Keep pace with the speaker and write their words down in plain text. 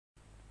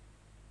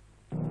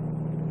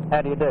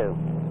How do you do?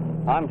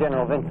 I'm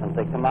General Vincent,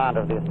 the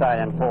commander of the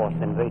Australian force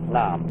in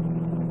Vietnam,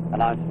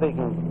 and I'm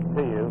speaking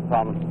to you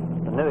from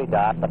the Nui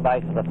Dat, the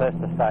base of the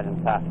 1st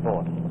Australian Task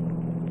Force.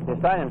 The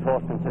Australian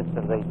force consists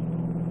of the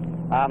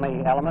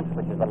Army element,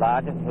 which is the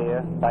largest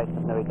here, based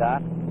at Nui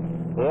Dat,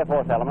 the Air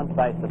Force element,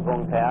 based at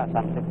Vung Tau,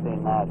 some 16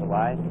 miles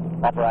away,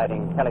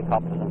 operating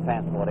helicopters and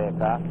transport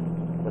aircraft,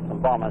 with some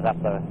bombers up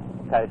the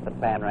coast at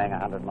Phan Rang,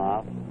 100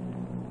 miles,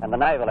 and the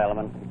naval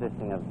element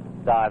consisting of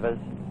divers,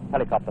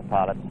 helicopter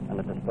pilots, and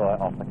a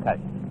destroyer off the coast.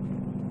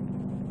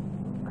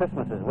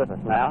 Christmas is with us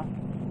now,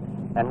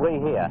 and we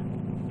here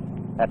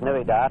at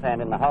Nui Dat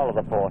and in the whole of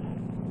the force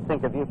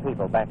think of you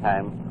people back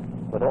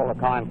home with all the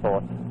kind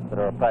thoughts that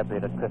are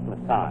appropriate at Christmas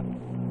time.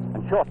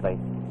 And shortly,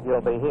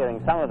 you'll be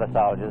hearing some of the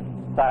soldiers,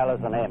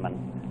 sailors and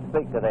airmen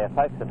speak to their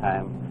folks at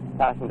home,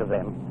 passing to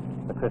them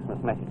the Christmas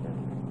messages.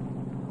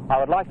 I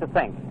would like to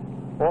thank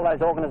all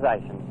those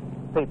organisations,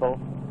 people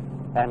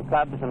and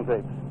clubs and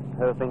groups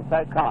who have been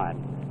so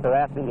kind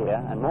throughout the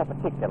year, and more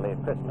particularly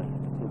at Christmas,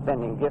 in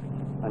sending gifts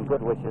and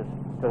good wishes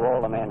to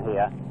all the men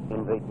here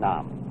in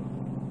Vietnam.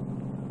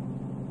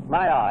 May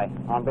I,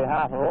 on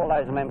behalf of all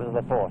those members of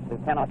the force who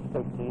cannot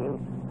speak to you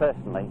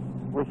personally,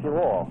 wish you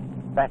all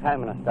back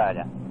home in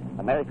Australia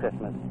a Merry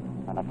Christmas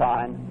and a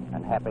fine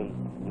and happy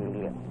New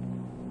Year.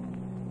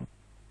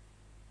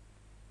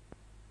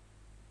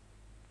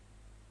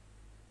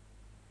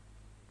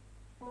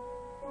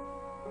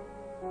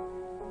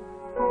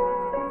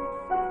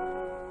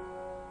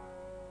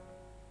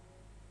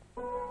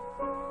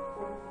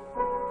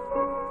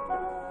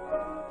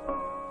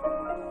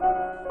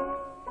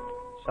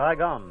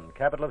 Saigon,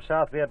 capital of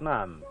South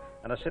Vietnam,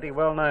 and a city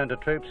well known to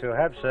troops who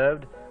have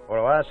served or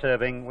who are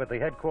serving with the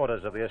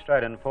headquarters of the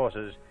Australian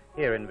forces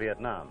here in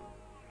Vietnam.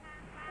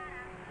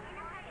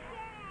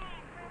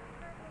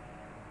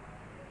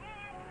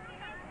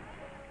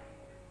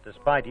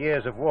 Despite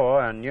years of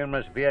war and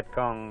numerous Viet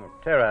Cong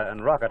terror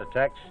and rocket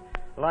attacks,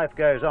 life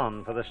goes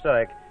on for the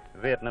stoic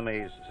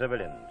Vietnamese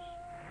civilians.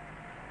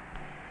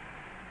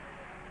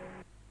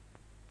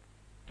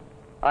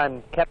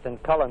 I'm Captain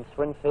Colin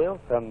Swinfield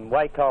from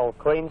Wakehole,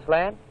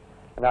 Queensland,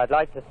 and I'd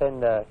like to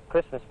send a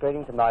Christmas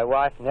greeting to my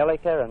wife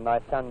Nellika and my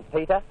son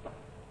Peter.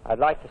 I'd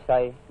like to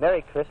say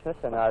Merry Christmas,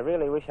 and I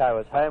really wish I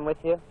was home with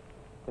you.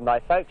 To my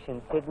folks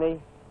in Sydney,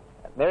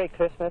 Merry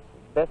Christmas,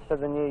 best for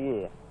the new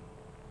year.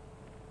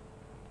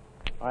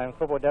 I'm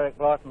Corporal Derek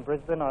Bly from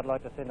Brisbane. I'd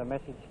like to send a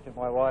message to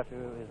my wife who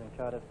is in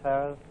charge of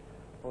towers,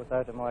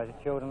 also to my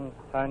children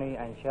Tony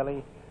and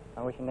Shelley.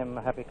 I'm wishing them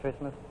a happy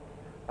Christmas.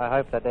 I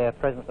hope that their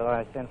presents that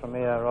I send from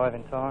here arrive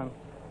in time.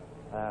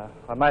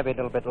 I may be a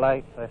little bit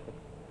late, so if the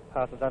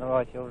parcels don't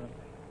arrive, children,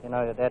 you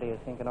know that Daddy is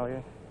thinking of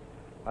you.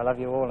 I love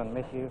you all and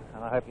miss you,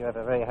 and I hope you have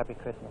a very happy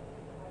Christmas.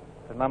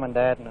 To Mum and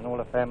Dad and all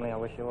the family, I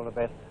wish you all the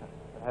best.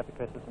 A happy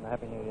Christmas and a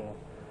happy New Year.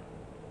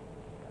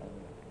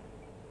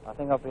 I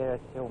think I'll be here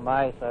till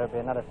May, so it'll be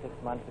another 6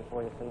 months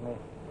before you see me.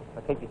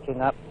 So keep your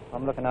chin up.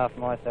 I'm looking after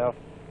myself,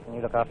 and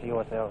you look after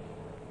yourselves.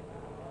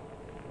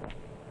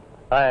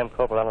 I am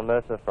Corporal Allan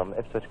MERCER from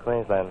Ipswich,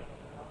 Queensland.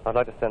 I'd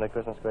like to send a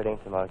Christmas greeting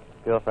to my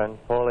girlfriend,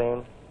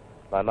 Pauline,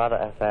 my mother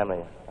and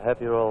family. I hope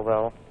you're all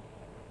well,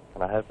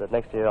 and I hope that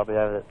next year I'll be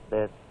over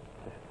there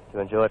to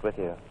enjoy it with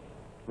you.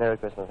 Merry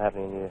Christmas,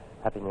 Happy New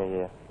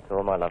Year to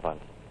all my loved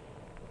ones.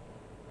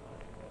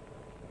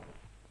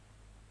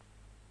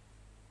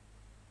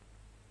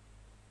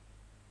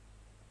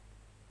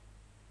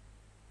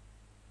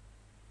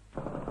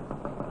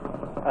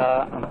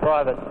 I'm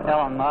Private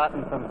Allan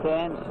Martin from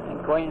Cairns in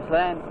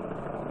Queensland.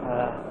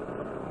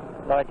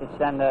 I'd like to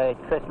send a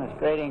Christmas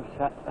greetings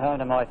home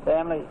to my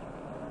family.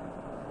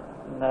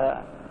 And,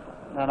 I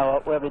don't know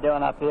what we'll be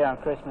doing up here on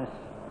Christmas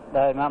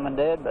Day, Mum and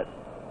Dad, but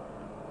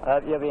I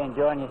hope you'll be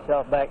enjoying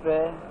yourself back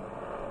there.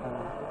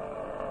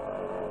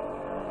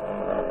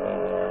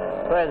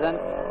 Present,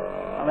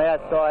 I'm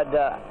outside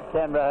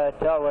Canberra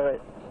Hotel. We're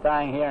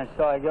staying here in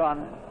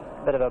Saigon.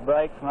 A bit of a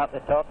break from up the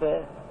top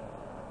there.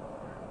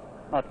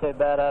 Not too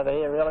bad over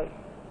here, really.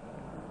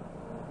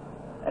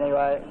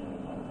 Anyway,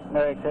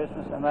 Merry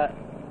Christmas and that.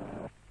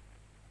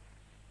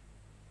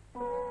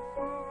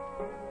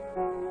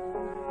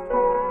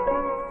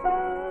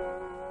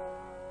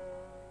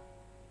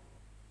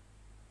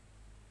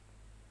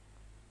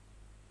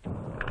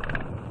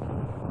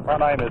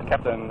 My name is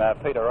Captain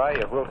Peter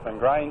Ray of Wilson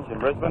Grange in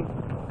Brisbane,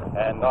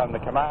 and I'm the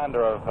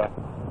commander of the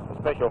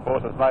Special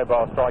Forces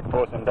Mobile Strike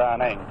Force in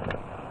Danang.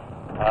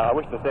 I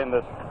wish to send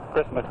this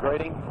Christmas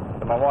greeting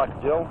to my wife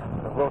Jill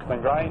of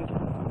Wilson Grange,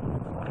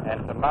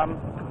 and to Mum,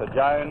 to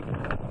Joan,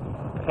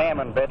 Cam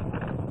and Bet,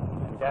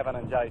 and Gavin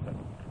and Jason.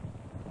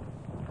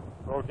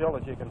 Well, Jill,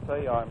 as you can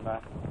see, I'm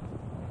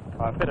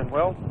fit and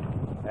well,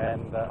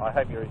 and I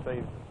hope you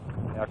receive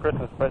our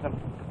Christmas present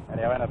and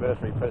our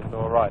anniversary present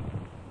all right.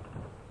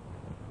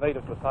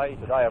 Needless to say,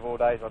 today of all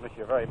days, I miss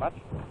you very much,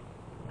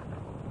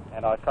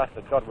 and I trust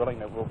that God willing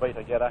that we'll be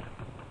together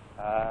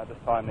this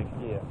time next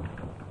year.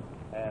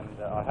 And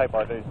I hope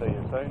I do see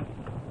you soon.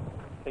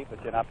 Keep the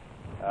chin up.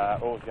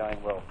 All's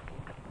going well.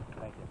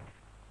 Thank you.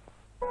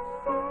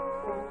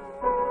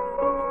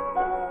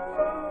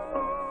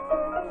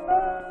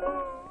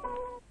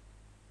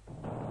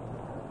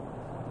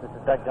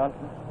 Doug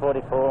Johnson,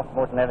 44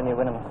 Morton Avenue,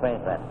 Wynnum,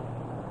 Queensland.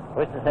 I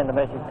wish to send a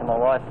message to my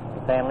wife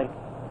and family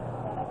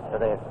for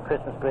their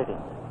Christmas greetings.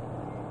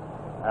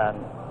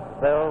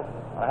 Bill,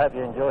 I hope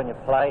you're enjoying your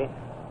play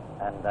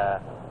and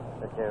that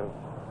it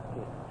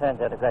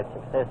turns out a great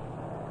success.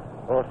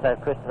 Also,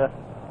 Christopher,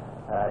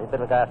 you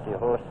better look after your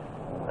horse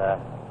and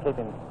keep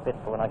him fit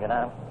for when I get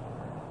home.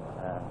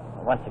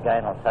 Once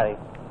again, I'll say,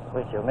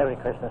 wish you a Merry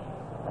Christmas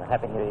and a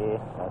Happy New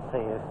Year. I'll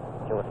see you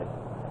shortly.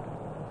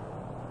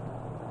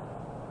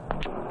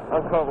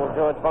 I'm Corporal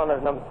George Bond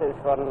of Number 2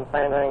 Squadron,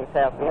 Danang,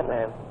 South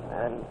Vietnam,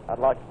 and I'd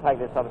like to take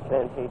this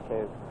opportunity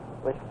to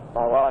wish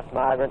my wife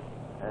Margaret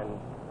and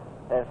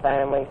their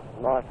family,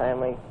 my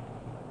family,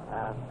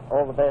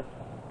 all the best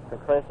for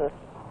Christmas.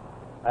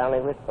 I only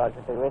wish I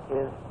could be with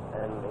you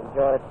and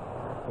enjoy it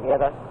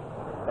together,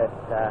 but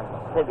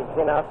keep your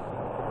chin up,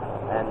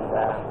 and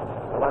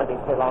it won't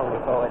be too long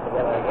before we're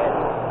together again.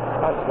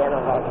 Once again,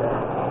 I'd like to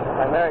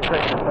say Merry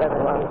Christmas to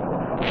everyone.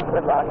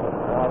 Good luck, and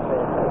I'll see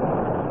you soon.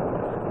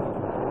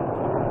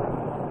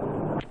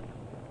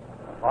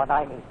 My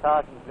name is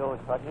Sergeant George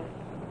Hodges.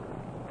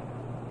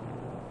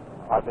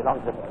 I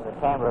belong to the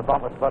Canberra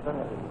Bomber Squadron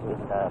in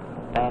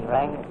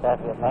Danang, South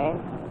Vietnam,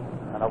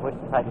 and I wish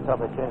to take this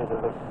opportunity to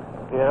wish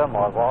Vera,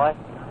 my wife,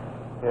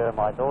 Vera,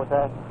 my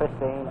daughter,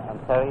 Christine and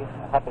Terry,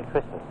 a happy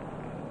Christmas,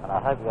 and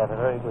I hope you have a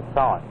very good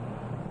time.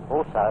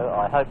 Also,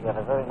 I hope you have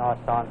a very nice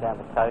time down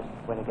the coast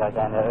when you go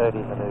down there early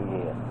in the new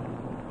year.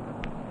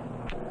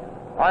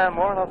 I am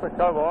Warrant Officer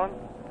COBURN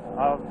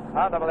of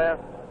RAAF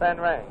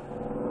Danang.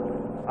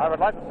 I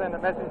would like to send a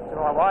message to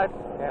my wife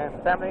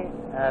and family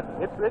at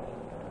Ipswich,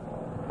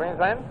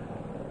 Queensland.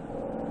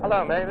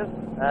 Hello, Mavis,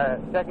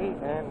 Jackie,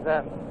 and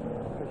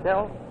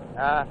Michelle.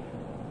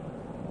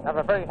 Have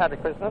a very happy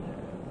Christmas.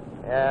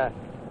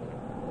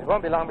 It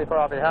won't be long before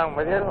I'll be home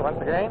with you once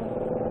again.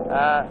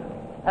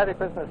 Happy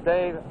Christmas,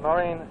 Dave,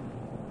 Maureen,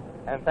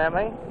 and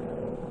family.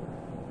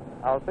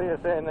 I'll see you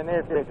soon in the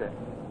near future.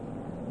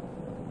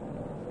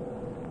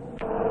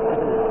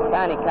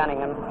 Tony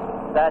Cunningham,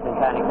 Sergeant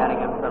Tony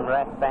Cunningham from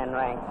RAAF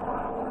Danang,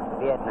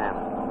 Vietnam.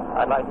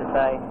 I'd like to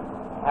say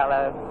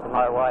hello to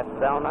my wife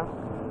Selma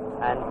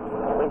and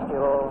wish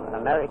you all a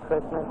Merry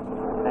Christmas,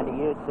 and to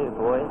you too,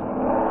 boys.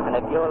 And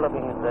if you're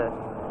looking at the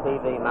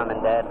TV, Mum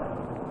and Dad,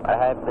 I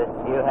hope that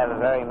you have a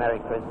very Merry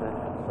Christmas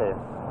too.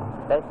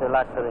 Best of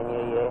luck for the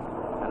new year,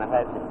 and I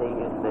hope to see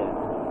you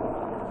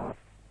soon.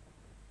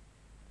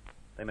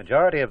 The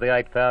majority of the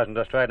 8,000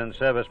 Australian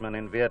servicemen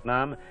in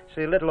Vietnam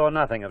see little or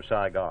nothing of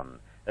Saigon.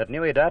 At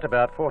Nui Dat,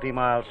 about 40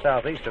 miles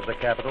southeast of the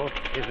capital,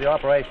 is the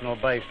operational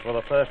base for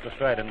the 1st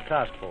Australian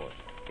Task Force.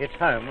 It's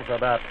home for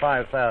about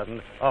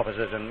 5,000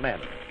 officers and men.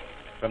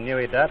 From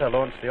Nui Dat are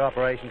launched the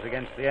operations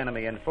against the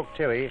enemy in Phuc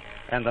Tui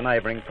and the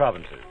neighbouring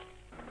provinces.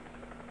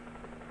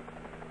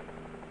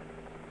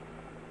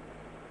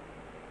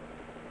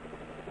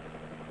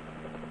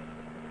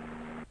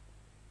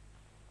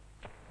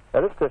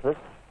 Now, this Christmas,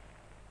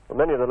 for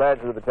many of the lads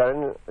of the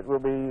battalion, it will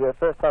be their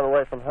first time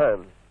away from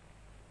home.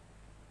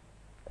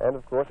 And,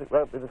 of course, it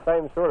won't be the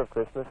same sort of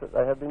Christmas that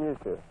they have been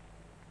used to.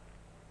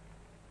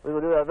 We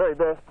will do our very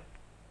best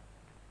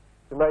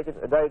to make it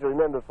a day to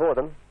remember for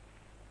them.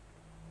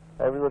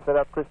 And we will set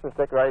up Christmas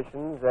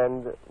decorations,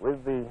 and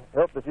with the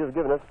help that you've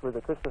given us with the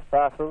Christmas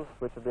parcels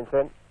which have been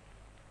sent,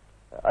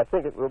 I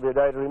think it will be a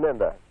day to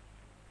remember.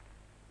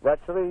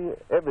 Naturally,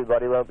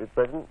 everybody won't be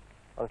present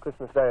on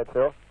Christmas Day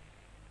itself.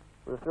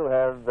 We'll still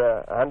have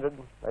 100,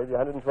 maybe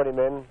 120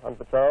 men on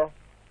patrol,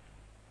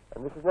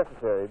 and this is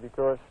necessary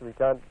because we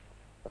can't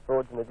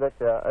afford to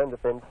neglect our own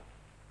defence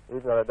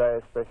even on a day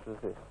as special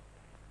as this.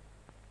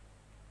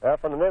 Now,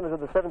 from the members of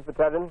the 7th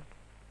Battalion,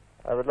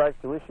 I would like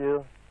to wish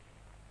you,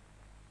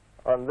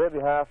 on their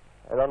behalf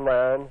and on my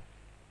own,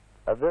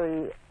 a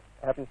very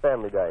happy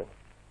Family Day.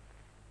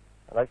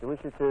 I'd like to wish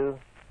you too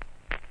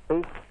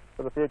peace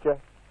for the future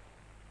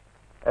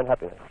and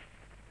happiness.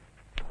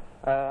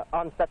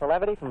 I'm Sapper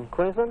LAVERTY from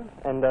Queensland,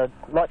 and I'd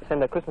like to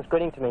send a Christmas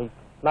greeting to my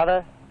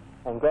mother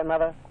and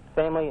grandmother,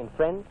 family and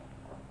friends,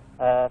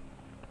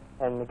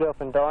 and my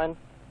girlfriend Diane,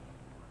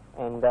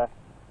 and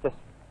just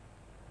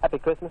happy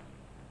Christmas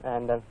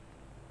and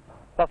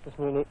prosperous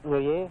new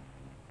year,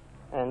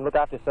 and look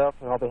after yourself,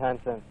 and I'll be home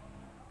soon.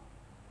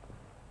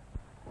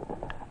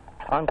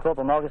 I'm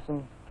Corporal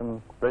Mogensen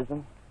from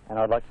Brisbane, and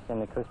I'd like to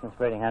send a Christmas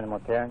greeting home to my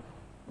parents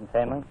and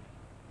family,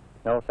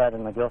 and also to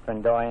my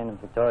girlfriend Diane and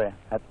Victoria.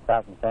 Hope the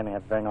staff and family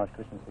have a very nice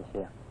Christmas this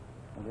year.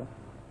 Thank you.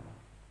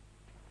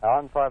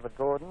 I'm Private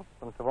Gordon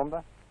from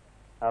Toowoomba.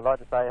 I'd like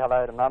to say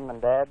hello to Mum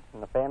and Dad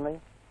and the family,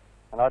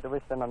 and I'd like to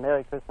wish them a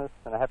Merry Christmas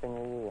and a Happy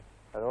New Year.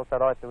 I'd also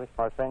like to wish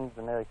my friends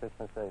a Merry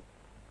Christmas Eve.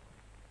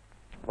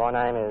 My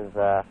name is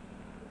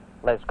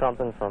Les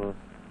Crompton from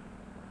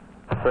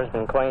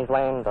Brisbane,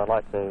 Queensland. I'd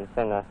like to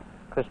send a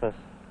Christmas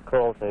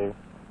call to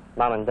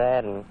Mum and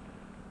Dad and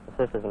the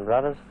sisters and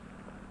brothers,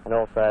 and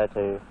also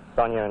to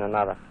Sonia and her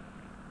mother.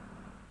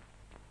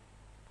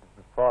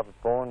 This is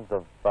Private Bournes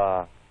of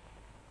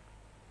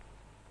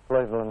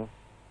Cleveland,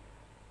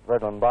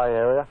 Redland Bay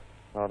area.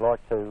 And I'd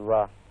like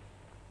to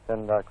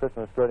send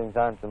Christmas greetings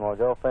home to my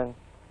girlfriend,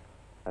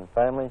 and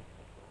family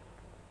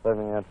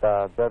living at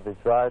Beveridge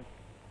Road,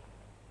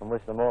 and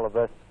wish them all the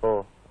best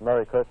for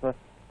Merry Christmas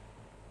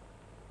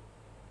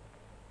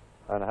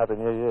and a Happy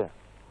New Year.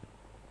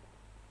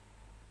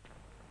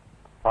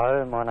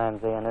 Hello, my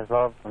name's Ian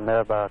Islov from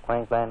Maryborough,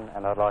 Queensland,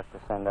 and I'd like to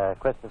send a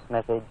Christmas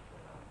message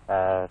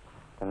to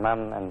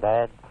Mum and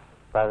Dad,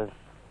 brothers,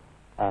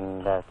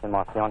 and to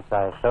my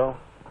fiancée Phil,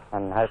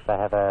 and hope they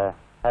have a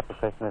happy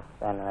Christmas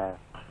and a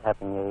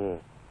Happy New Year.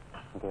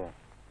 Thank you.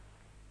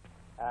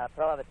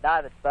 Private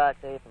David Sparks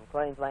here from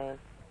Queensland,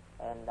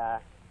 and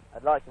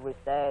I'd like to wish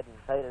Dad and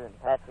Peter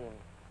and Patsy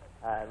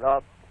and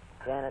Rob,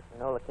 Janet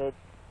and all the kids,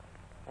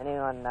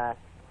 anyone that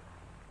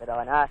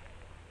I know,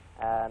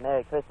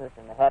 Merry Christmas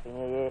and a Happy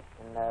New Year,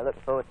 and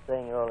looking forward to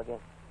seeing you all again.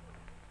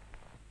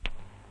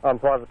 I'm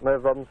Private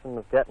Merv Robinson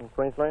of Gatton,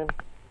 Queensland.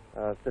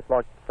 Just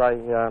like to say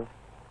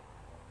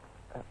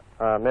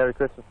Merry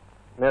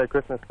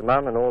Christmas to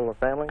Mum and all the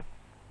family,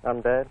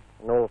 Mum, Dad,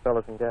 and all the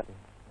fellas in Gatton.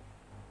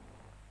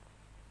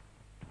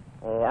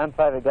 I'm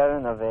Fredrick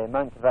of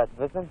Montserrat,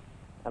 Brisbane.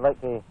 I'd like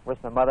to wish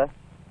my mother,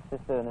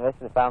 sister, and the rest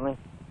of the family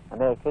a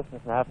Merry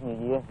Christmas and a Happy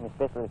New Year, and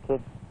especially the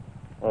kids,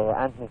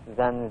 Anthony,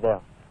 Suzanne, and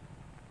Adele.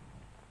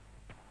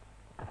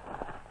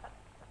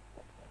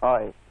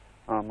 Hi,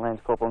 I'm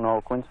Lance Corporal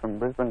Noel Quince from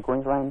Brisbane,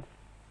 Queensland.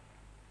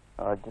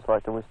 I'd just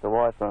like to wish the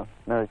wife a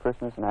Merry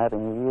Christmas and a Happy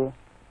New Year,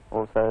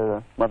 also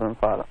the mother and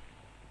father.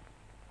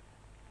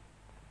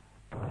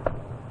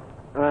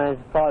 My name is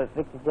Private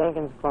Victor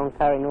Jenkins from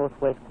Curry, North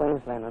West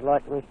Queensland. I'd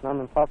like to wish Mum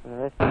and Pop and the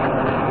rest of the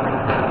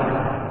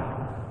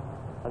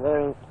a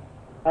very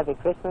happy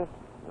Christmas,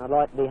 and I'd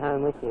like to be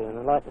home with you. And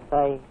I'd like to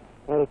say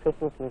Merry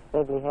Christmas, Miss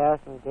Beverly House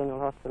and General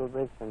Hospital,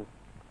 Brisbane.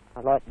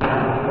 I'd like to be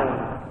home then.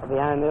 I'll be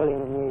home early in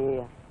the new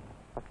year.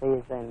 I'll see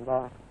you then.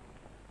 Bye.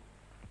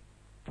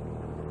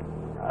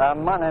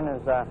 My name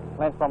is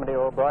Lance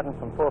Bombardier Brighton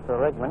from 4th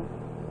Regiment.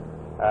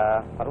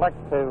 I'd like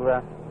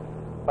to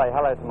say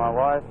hello to my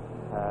wife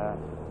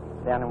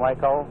down in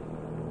Wakehole.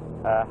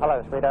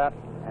 Hello, sweetheart,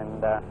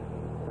 and to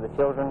the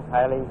children,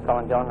 Hayley,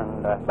 Colin, John,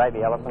 and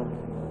baby Allison.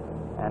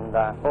 And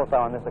also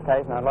on this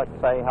occasion, I'd like to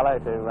say hello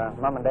to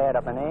Mum and Dad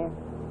up in here.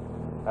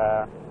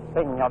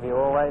 Thinking of you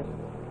always.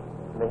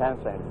 Be home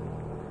soon.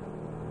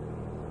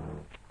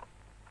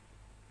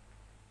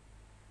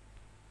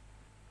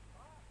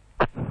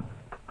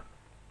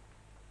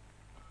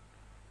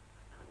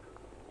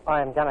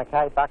 I am Gunner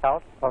K.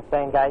 Buckhouse of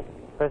Sandgate,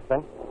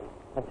 Brisbane,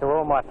 and to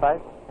all my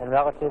folks and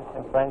relatives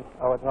and friends,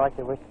 I would like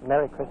to wish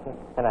Merry Christmas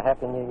and a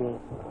Happy New Year.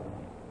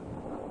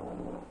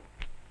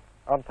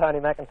 I'm Tony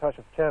McIntosh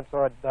of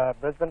Chermside,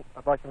 Brisbane.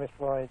 I'd like to wish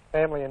my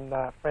family and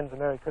friends a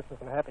Merry Christmas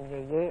and a Happy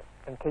New Year,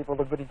 and keep all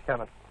the goodies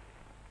coming.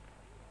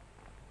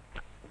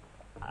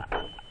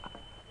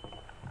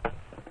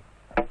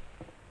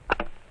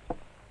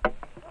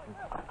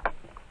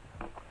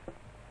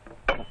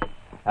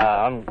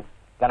 I'm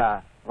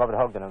Gunner Robert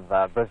Hogden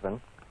of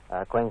Brisbane,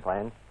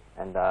 Queensland,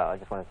 and I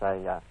just want to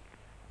say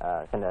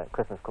send a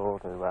Christmas call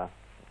to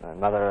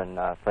mother and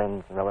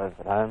friends and relatives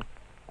at home,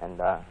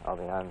 and I'll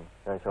be home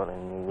very shortly in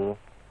the new year.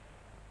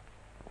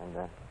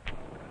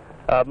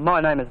 And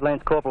my name is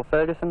Lance Corporal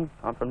Ferguson.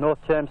 I'm from North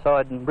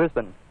Chermside in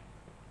Brisbane.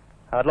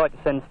 I'd like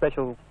to send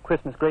special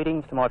Christmas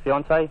greetings to my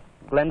fiancée,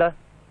 Glenda,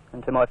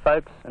 and to my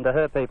folks and to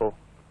her people,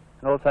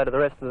 and also to the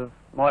rest of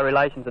my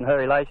relations and her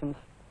relations.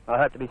 I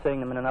hope to be seeing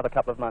them in another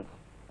couple of months.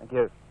 Thank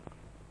you.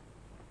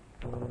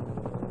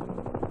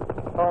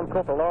 I'm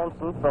Corporal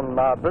Lawrenson from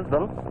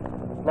Brisbane.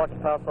 I'd like to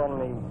pass on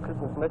the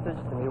Christmas message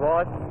to my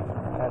wife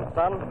and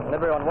son and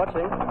everyone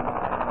watching.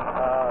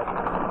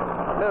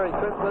 Merry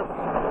Christmas,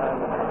 and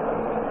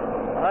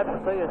I hope to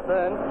see you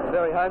soon. I'm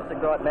very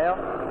homesick right now.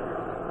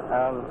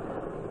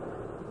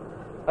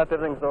 Hope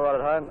everything's all right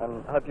at home,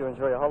 and hope you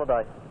enjoy your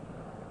holiday.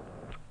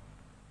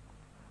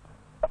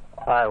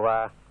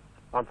 Hi,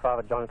 I'm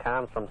Private John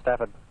Cairns from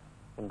Stafford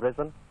in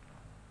Brisbane.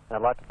 And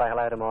I'd like to say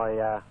hello to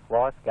my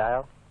wife,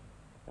 Gail,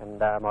 and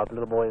my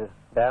little boy,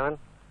 Darren,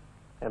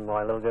 and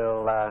my little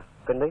girl,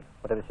 Cindy,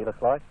 whatever she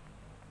looks like.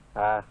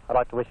 I'd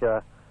like to wish you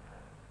a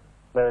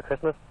Merry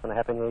Christmas and a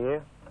Happy New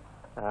Year.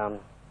 I'm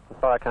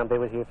sorry I can't be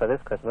with you for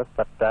this Christmas,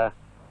 but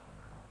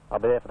I'll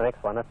be there for the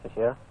next one, that's for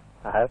sure,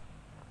 I hope.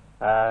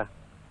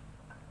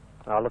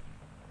 I'm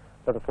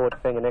looking forward to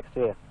seeing you next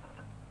year.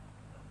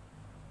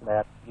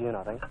 About June,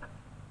 I think.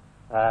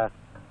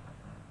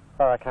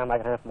 Sorry I can't make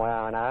it home for my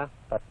R&R,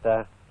 but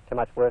too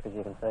much work, as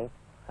you can see.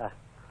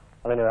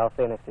 Well, anyway, I'll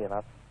see you next year,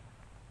 love.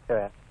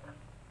 Cheerio.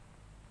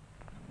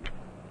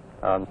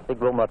 I'm Stig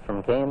Wilmot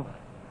from Cairns.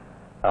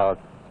 I'll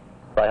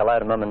say hello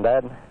to Mum and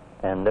Dad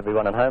and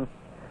everyone at home.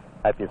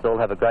 Hope you all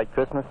have a great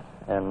Christmas,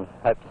 and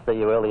hope to see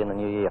you early in the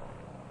new year.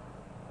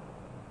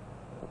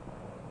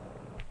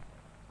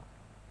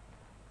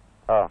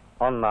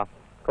 I'm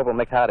Corporal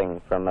Mick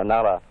Harding from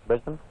Nala,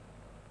 Brisbane.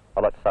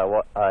 I'd like to say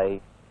a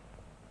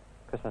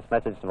Christmas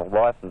message to my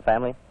wife and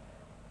family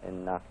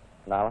in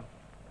Nala.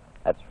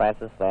 That's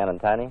Francis, Leanne and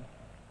Tony.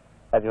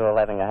 Hope you're all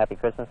having a happy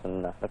Christmas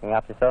and looking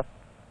after yourself.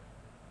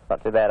 It's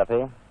not too bad up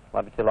here.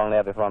 Won't be too long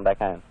now before I'm back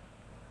home.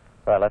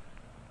 Right, let's.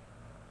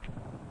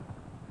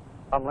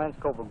 I'm Lance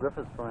Corporal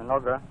Griffiths from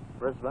Inogra,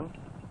 Brisbane.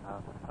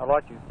 I'd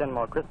like to send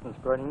my Christmas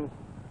greetings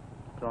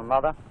to my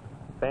mother,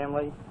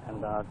 family,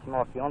 and to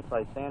my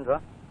fiancée,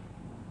 Sandra.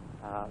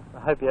 I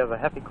hope you have a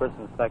happy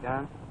Christmas back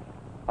home.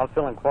 I'm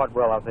feeling quite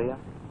well up here.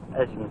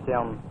 As you can see,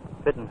 I'm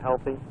fit and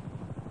healthy.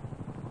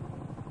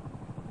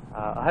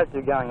 I hope to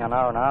be going on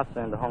R&R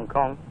soon to Hong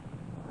Kong.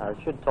 It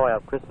should tie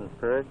up Christmas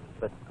period,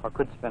 but I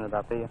could spend it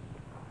up here.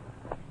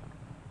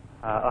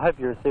 I hope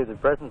you receive the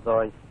presents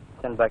I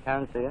send back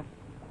home to you.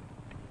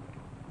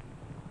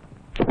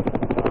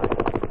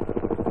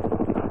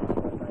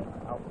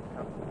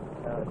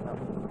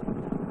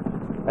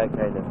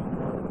 Okay then.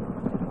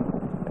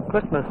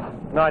 Christmas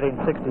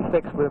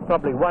 1966, we're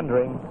probably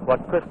wondering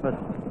what Christmas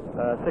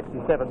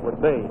 67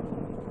 would be.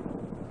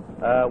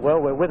 Well,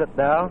 we're with it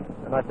now,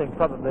 and I think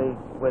probably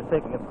we're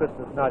thinking of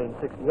Christmas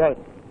 1968.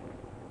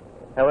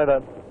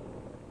 However,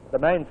 the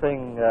main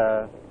thing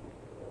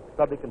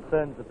probably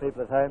concerns the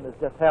people at home is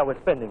just how we're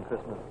spending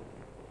Christmas.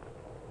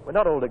 We're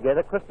not all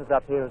together. Christmas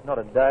up here is not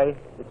a day,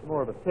 it's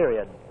more of a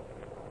period.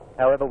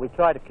 However, we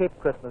try to keep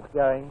Christmas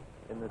going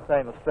in the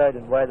same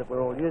Australian way that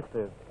we're all used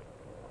to.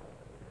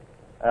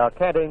 Our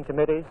canteen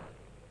committees,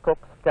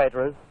 cooks,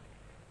 caterers,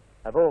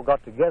 have all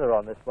got together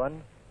on this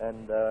one,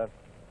 and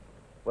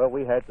well,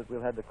 we hope that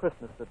we'll have the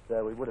Christmas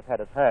that we would have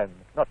had at home.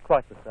 Not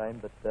quite the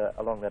same, but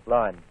along that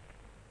line.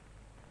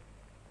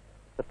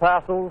 The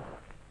parcels,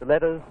 the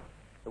letters,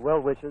 the well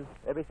wishes,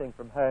 everything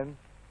from home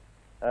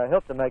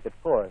help to make it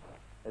for us.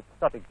 It's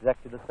not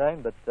exactly the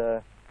same,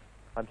 but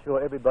I'm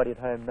sure everybody at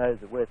home knows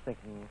that we're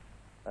thinking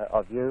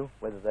of you,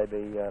 whether they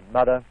be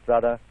mother,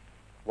 brother,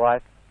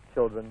 wife,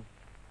 children,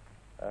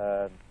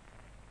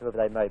 whoever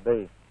they may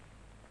be.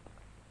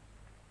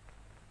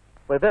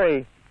 We're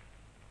very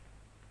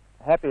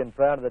happy and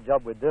proud of the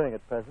job we're doing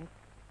at present,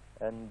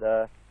 and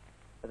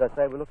as I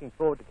say, we're looking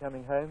forward to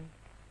coming home,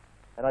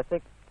 and I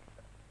think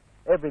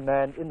every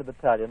man in the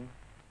battalion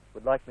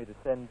would like me to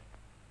send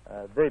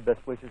very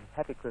best wishes,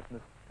 happy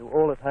Christmas to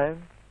all at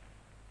home,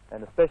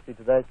 and especially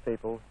to those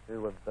people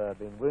who have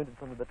been wounded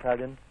from the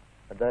battalion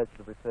and those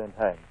who have returned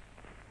home.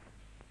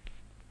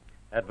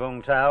 At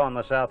Vung Tau on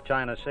the South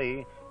China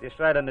Sea, the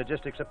Australian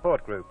Logistics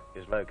Support Group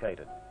is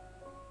located.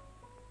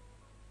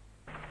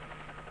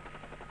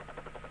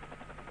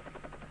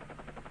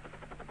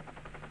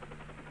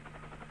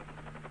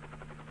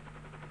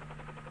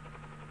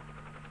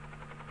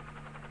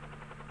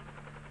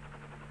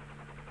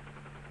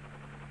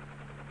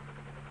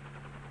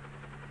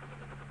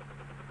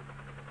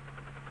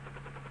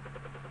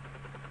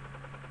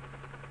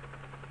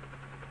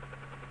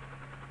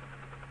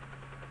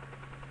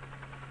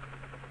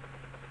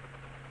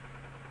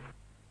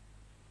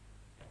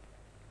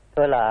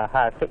 Tôi là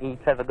Hạ sĩ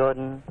Trevor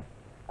Gordon,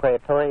 quê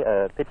tôi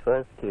ở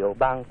Pittsburgh, tiểu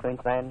bang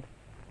Queensland.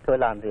 Tôi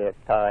làm việc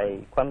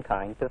tại quan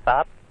cảnh tư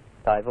pháp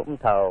tại Vũng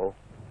Tàu,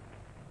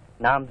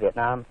 Nam Việt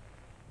Nam.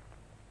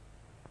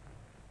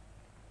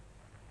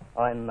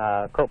 I'm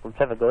Corporal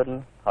Trevor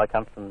Gordon. I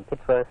come from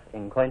Pittsburgh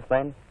in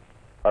Queensland.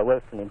 I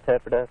work as an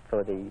interpreter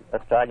for the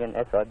Australian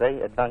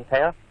SIB at Vung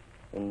Tau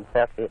in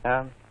South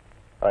Vietnam.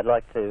 I'd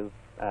like to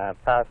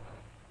pass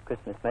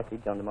Christmas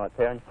message on to my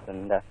parents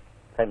and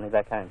family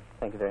back home.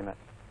 Thank you very much.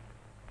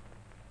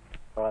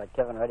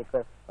 Kevin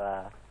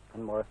Reddycliffe,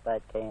 Inmore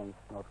Estate, Cairns,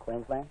 North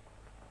Queensland.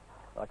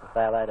 I'd like to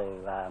say hello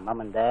to Mum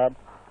and Dad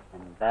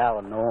and Val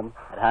and Norm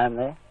at home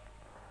there,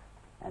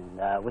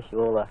 and wish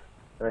you all a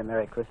very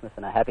Merry Christmas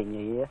and a Happy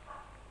New Year.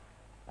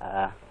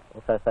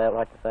 Also I'd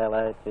like to say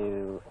hello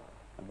to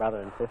my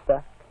brother and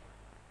sister,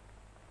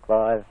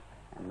 Clive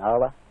and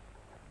Nola.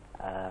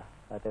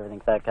 Hope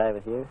everything's okay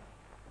with you,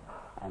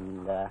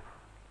 and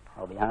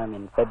I'll be home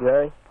in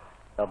February,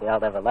 so I'll be able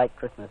to have a late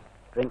Christmas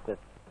drink with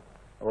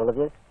all of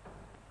you.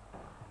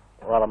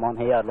 While I'm on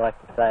here, I'd like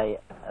to say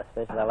a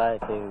special hello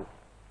to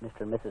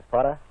Mr. and Mrs.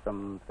 Potter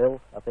from Phil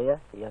up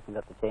here. He hasn't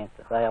got the chance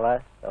to say hello,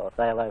 so I'll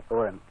say hello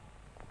for him.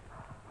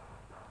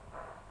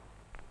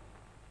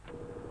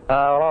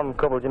 Well, I'm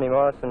Corporal Jimmy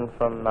Morrison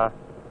from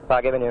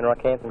Park Avenue in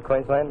Rockhampton,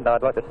 Queensland.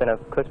 I'd like to send a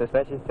Christmas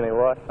message to my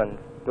wife and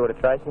daughter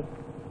Tracy.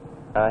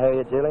 How are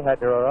you, Julie? Hope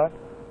you're all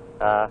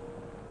right.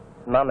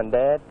 Mum and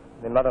Dad,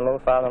 my mother-in-law,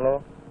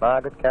 father-in-law,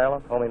 Margaret,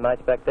 Carolyn, all my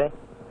mates back there.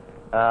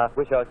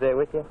 Wish I was there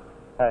with you.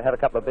 Have a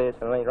couple of beers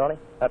for me, Ronnie.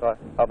 Hope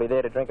I'll be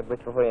there to drink a bit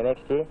for you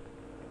next year.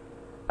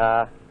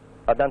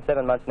 I've done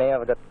 7 months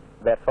now. I've got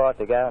about 5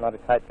 to go, and I'll be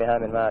paid to be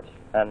home in March.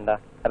 And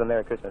have a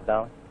Merry Christmas,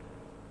 darling.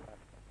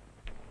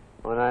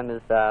 My name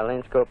is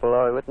Lance Corporal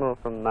Laurie Whitmore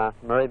from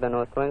Mareeba,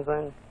 North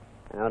Queensland,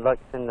 and I'd like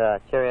to send a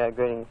cheerio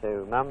greeting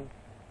to Mum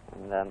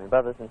and my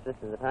brothers and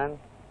sisters at home.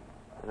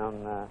 And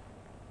I'm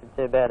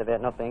too bad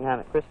about not being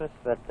home at Christmas,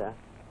 but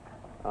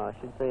I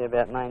should see you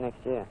about May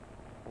next year.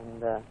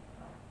 And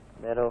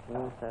that's all for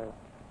me, so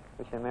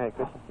wish you a Merry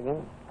Christmas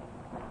again.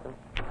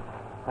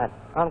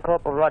 I'm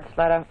Corporal Rod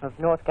Slater of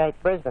Northgate,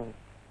 Brisbane.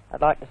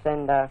 I'd like to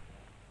send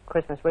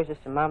Christmas wishes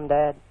to Mum,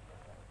 Dad,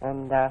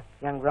 and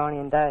young Ronnie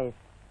and Dave.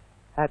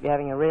 Hope you're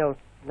having a real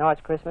nice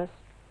Christmas,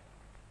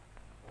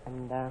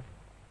 and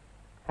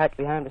hope to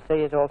be home to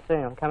see you all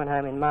soon. I'm coming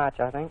home in March,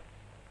 I think.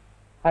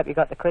 Hope you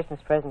got the Christmas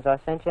presents I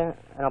sent you, and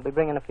I'll be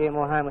bringing a few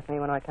more home with me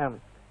when I come.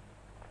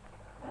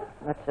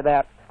 That's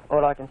about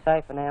all I can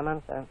say for now,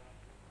 Mum, so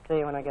see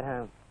you when I get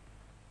home.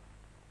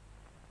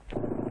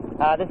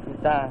 This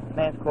is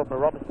Lance Corporal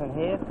Robertson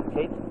here,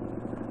 Keith.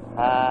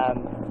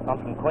 I'm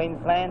from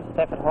Queensland,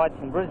 Stafford Heights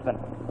in Brisbane.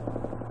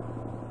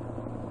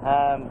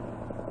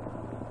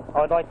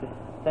 I'd like to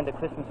send a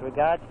Christmas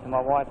regards to my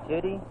wife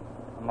Judy,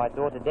 and my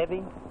daughter Debbie,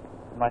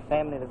 and my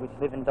family which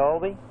live in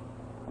Dalby,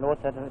 and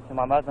also to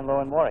my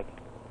mother-in-law in Warwick.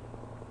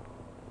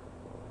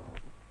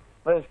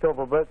 My name's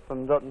Corporal Brett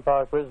from Dotton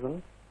Park,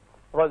 Brisbane.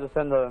 I'd like to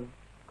send a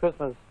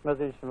Christmas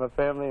message to my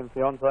family and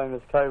fiancée,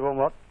 Miss Kay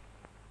Wilmot.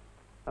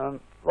 I'd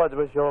like to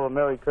wish you all a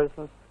Merry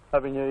Christmas,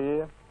 Happy New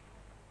Year,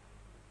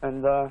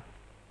 and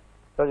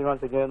tell you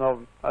once again,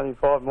 only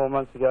 5 more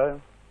months to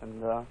go,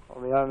 and I'll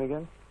be home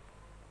again.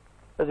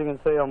 As you can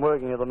see, I'm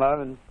working at the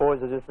moment.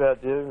 Boys are just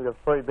about due. We've got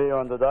 3 beer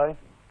on today.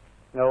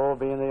 They'll all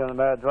be in there on a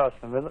mad rush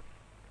in a minute.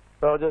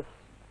 So I'll just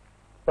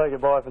say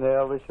goodbye for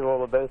now. I wish you all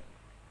the best,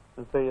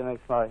 and see you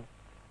next May.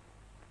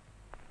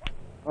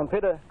 I'm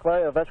Peter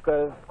Clay of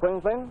Ashgrove,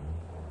 Queensland.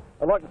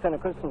 I'd like to send a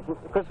Christmas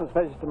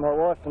message to my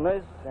wife,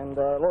 Denise, and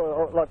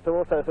I'd like to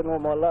also send all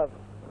my love.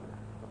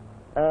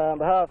 On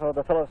behalf of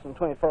the fellows from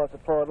 25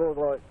 Supply, I'd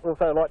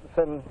also like to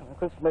send a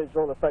Christmas message to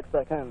all the folks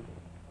back home.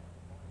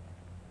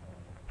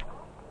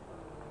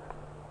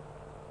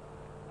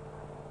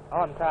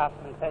 I'm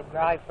Craftsman Ted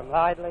Gray from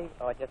Laidley.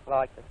 I'd just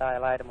like to say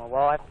hello to my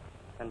wife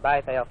and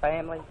both our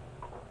families,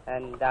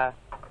 and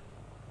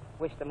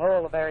wish them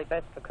all the very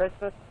best for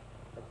Christmas,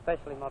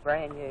 especially my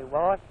brand new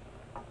wife.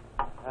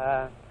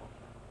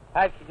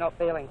 Hope she's not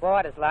feeling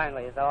quite as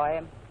lonely as I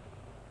am,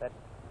 but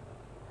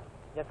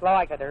just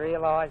like her to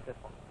realise that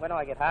when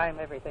I get home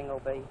everything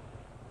will be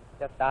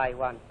just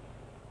A1.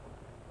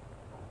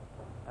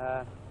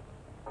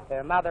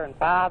 Her mother and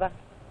father,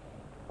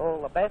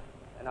 all the best,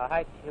 and I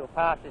hope she'll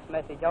pass this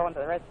message on to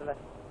the rest of the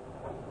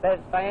Bev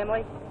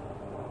family,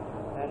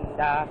 and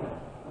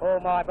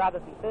all my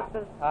brothers and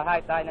sisters. I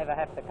hope they never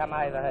have to come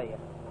over here.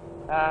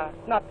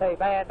 It's not too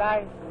bad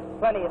though,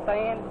 plenty of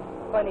sand,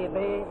 plenty of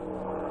beer,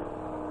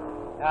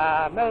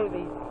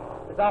 movies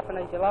as often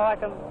as you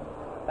like them,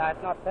 so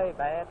it's not too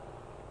bad,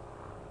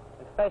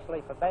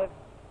 especially for Bev.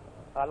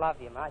 I love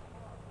you, mate.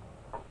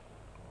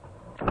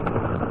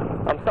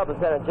 I'm Staff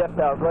Lieutenant Jeff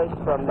Dalgleish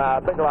from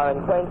Bigelow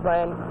in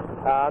Queensland.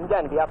 I'm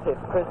going to be up here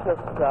for Christmas.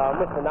 I'm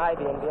with the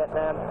Navy in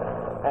Vietnam,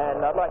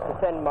 and I'd like to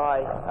send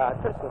my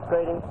Christmas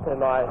greetings to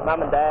my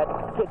mum and dad,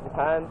 kids at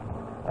home,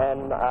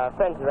 and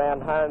friends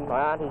around home,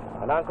 my aunties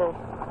and uncles,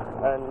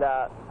 and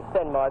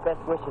send my best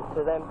wishes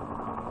to them.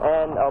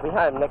 And I'll be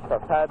home next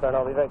October, and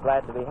I'll be very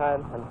glad to be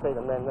home and see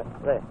them then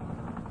there.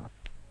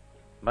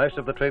 Most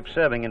of the troops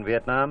serving in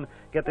Vietnam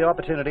get the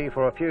opportunity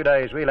for a few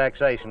days'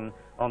 relaxation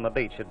on the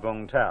beach at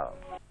Vung Tau.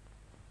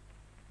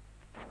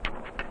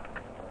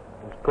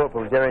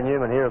 Corporal Jerry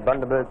Newman here of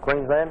Bundaberg,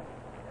 Queensland.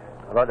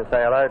 I'd like to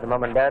say hello to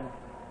Mum and Dad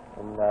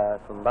and,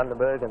 from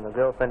Bundaberg and the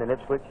girlfriend in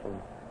Ipswich, and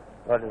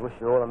I'd like to wish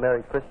you all a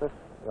Merry Christmas.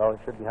 I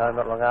should be home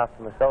not long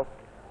after myself.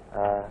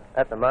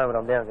 At the moment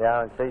I'm down at the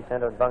R&C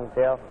Centre at Vung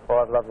Tau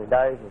for 5 lovely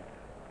days of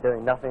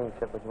doing nothing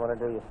except what you want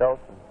to do yourself.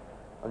 And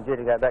I'm due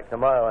to go back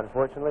tomorrow,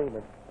 unfortunately,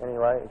 but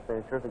anyway, it's been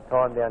a terrific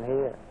time down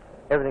here.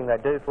 Everything they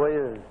do for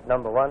you is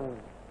number one.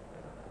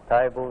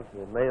 Tables,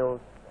 your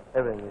meals,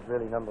 everything is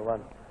really number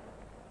one.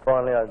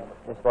 Finally, I'd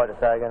just like to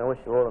say again, I wish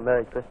you all a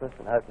Merry Christmas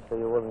and hope to see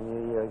you all in the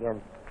new year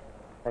again.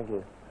 Thank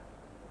you.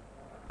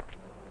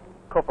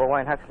 Corporal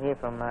Wayne Huxley here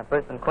from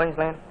Brisbane,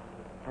 Queensland.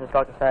 I'd just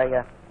like to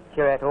say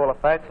cheer out to all the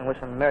folks and wish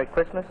them a Merry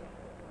Christmas.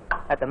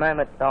 At the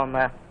moment, I'm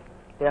down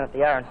at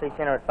the R&C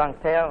Centre at Vung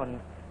Tau and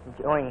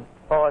enjoying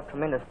 5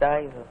 tremendous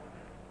days of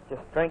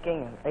just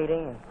drinking and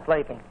eating and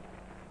sleeping.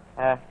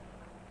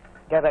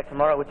 Go back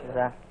tomorrow, which is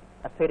a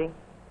pity,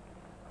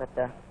 but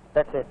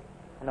that's it.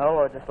 And all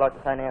I'd just like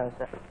to say now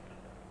is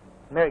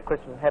Merry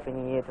Christmas and Happy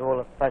New Year to all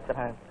the folks at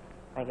home.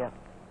 Thank you.